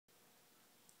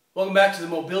Welcome back to the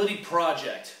Mobility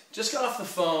Project. Just got off the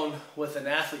phone with an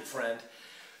athlete friend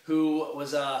who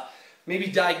was maybe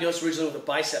diagnosed originally with a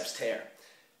biceps tear.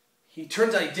 He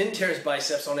turns out he didn't tear his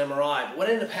biceps on MRI, but what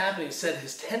ended up happening is said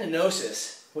his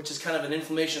tendinosis, which is kind of an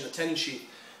inflammation of the tendon sheath,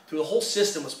 through the whole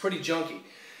system was pretty junky.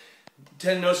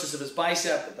 Tendinosis of his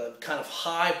bicep, the kind of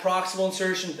high proximal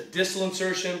insertion, the distal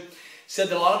insertion. Said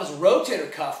that a lot of his rotator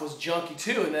cuff was junky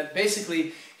too, and that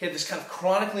basically he had this kind of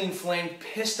chronically inflamed,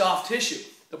 pissed off tissue.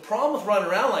 The problem with running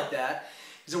around like that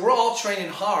is that we're all training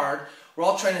hard, we're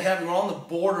all training heavy, we're on the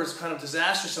borders of kind of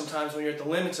disaster sometimes when you're at the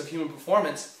limits of human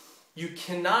performance. You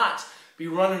cannot be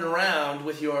running around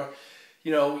with your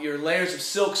layers of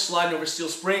silk sliding over steel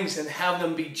springs and have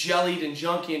them be jellied and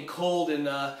junky and cold and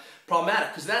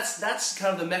problematic, because that's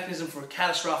kind of the mechanism for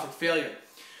catastrophic failure.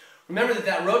 Remember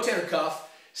that rotator cuff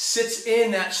sits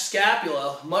in that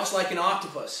scapula much like an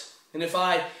octopus, and if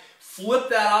I flip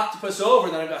that octopus over,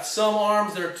 then I've got some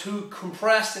arms that are too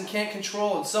compressed and can't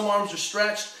control, and some arms are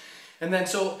stretched, and then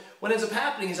so what ends up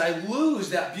happening is I lose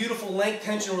that beautiful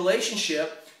length-tension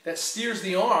relationship that steers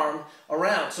the arm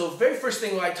around. So the very first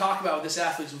thing I talk about with this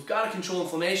athlete is we've got to control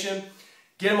inflammation,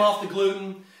 get him off the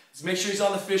gluten, let's make sure he's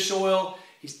on the fish oil,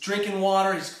 he's drinking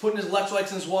water, he's putting his electrolytes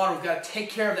in his water. We've got to take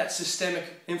care of that systemic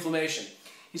inflammation.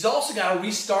 He's also got to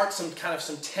restart some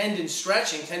tendon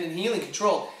stretching, tendon healing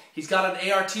control. He's got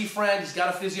an ART friend, he's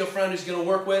got a physio friend who's going to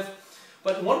work with.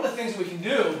 But one of the things that we can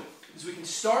do is we can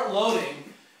start loading,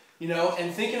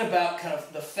 and thinking about kind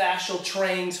of the fascial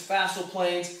trains, fascial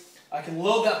planes. I can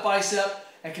load that bicep,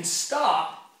 I can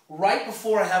stop right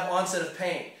before I have onset of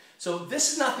pain. So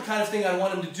this is not the kind of thing I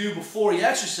want him to do before he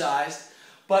exercised,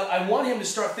 but I want him to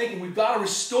start thinking we've got to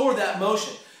restore that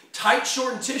motion. Tight,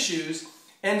 shortened tissues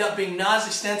end up being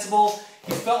non-extensible.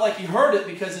 He felt like he hurt it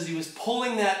because as he was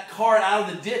pulling that cart out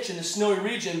of the ditch in the snowy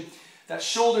region, that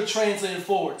shoulder translated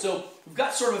forward. So we've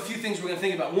got sort of a few things we're going to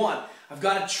think about. One, I've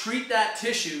got to treat that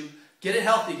tissue, get it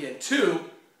healthy again. Two,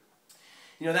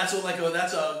 that's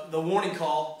the warning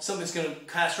call. Something that's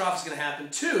catastrophic is going to happen.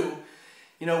 Two,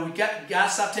 we got to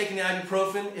stop taking the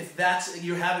ibuprofen if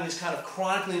you're having this kind of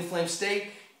chronically inflamed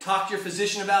state. Talk to your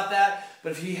physician about that.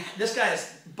 But if this guy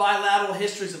has bilateral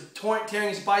histories of tearing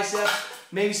his bicep,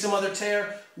 maybe some other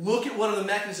tear, look at what are the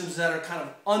mechanisms that are kind of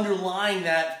underlying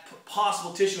that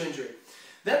possible tissue injury.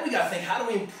 Then we got to think, how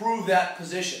do we improve that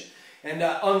position and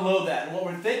unload that? And what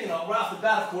we're thinking of right off the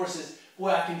bat, of course, is, boy,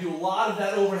 I can do a lot of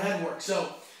that overhead work.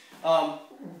 So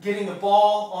getting the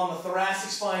ball on the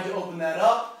thoracic spine to open that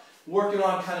up, working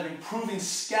on kind of improving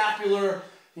scapular,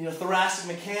 thoracic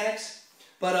mechanics.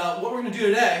 But what we're going to do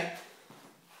today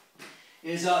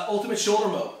is ultimate shoulder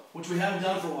mode, which we haven't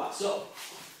done for a while. So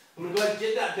I'm going to go ahead and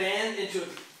get that band into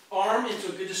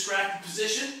a good distracted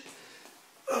position.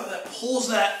 That pulls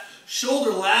that shoulder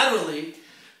laterally.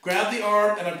 Grab the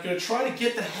arm, and I'm going to try to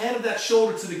get the head of that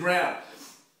shoulder to the ground.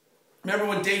 Remember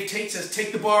when Dave Tate says,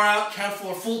 take the bar out, count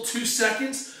for a full 2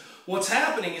 seconds? What's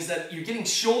happening is that you're getting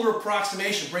shoulder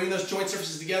approximation, bringing those joint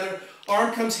surfaces together.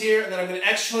 Arm comes here, and then I'm going to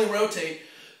externally rotate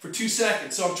for 2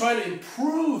 seconds. So I'm trying to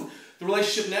improve the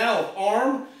relationship now of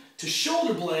arm to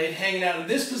shoulder blade hanging out in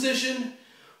this position,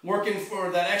 working for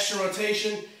that extra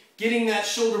rotation, getting that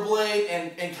shoulder blade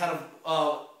and kind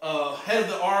of head of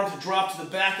the arm to drop to the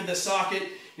back of the socket,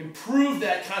 improve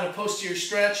that kind of posterior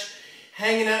stretch,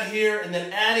 hanging out here, and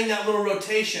then adding that little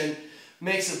rotation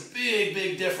makes a big,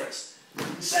 big difference.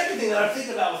 The second thing that I'm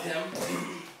thinking about with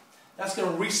him, that's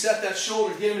going to reset that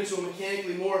shoulder, get him into a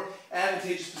mechanically more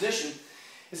advantageous position,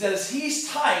 is that as he's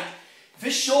tight, if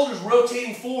his shoulder's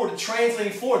rotating forward and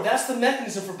translating forward, that's the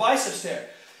mechanism for biceps tear.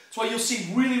 That's why you'll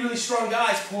see really, really strong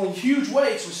guys pulling huge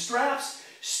weights with straps,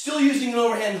 still using an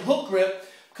overhand hook grip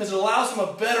because it allows them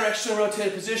a better external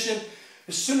rotated position.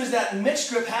 As soon as that mixed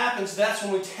grip happens, that's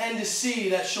when we tend to see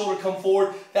that shoulder come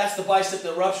forward. That's the bicep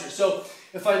that ruptures. So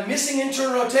if I'm missing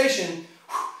internal rotation,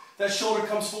 that shoulder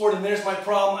comes forward and there's my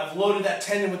problem. I've loaded that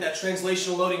tendon with that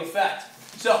translational loading effect.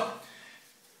 So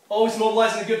always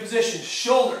mobilizing a good position.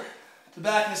 Shoulder to the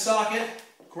back of the socket,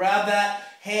 grab that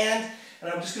hand,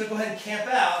 and I'm just going to go ahead and camp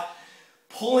out,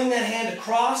 pulling that hand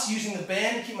across, using the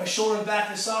band to keep my shoulder in the back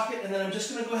of the socket, and then I'm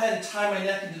just going to go ahead and tie my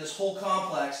neck into this whole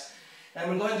complex. And I'm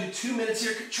going to go ahead and do 2 minutes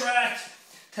here, contract,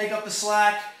 take up the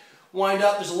slack, wind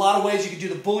up. There's a lot of ways you could do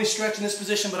the bully stretch in this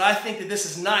position, but I think that this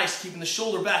is nice, keeping the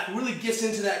shoulder back, really gets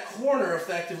into that corner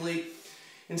effectively.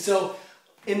 And so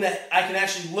in that I can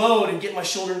actually load and get my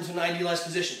shoulder into an idealized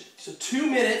position. So 2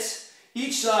 minutes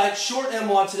each side, short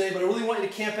MWOD today, but I really want you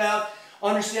to camp out,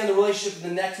 understand the relationship of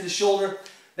the neck to the shoulder.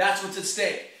 That's what's at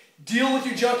stake. Deal with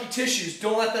your junky tissues.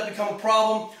 Don't let that become a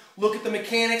problem. Look at the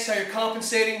mechanics, how you're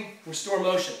compensating. Restore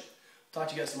motion. Talk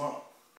to you guys tomorrow.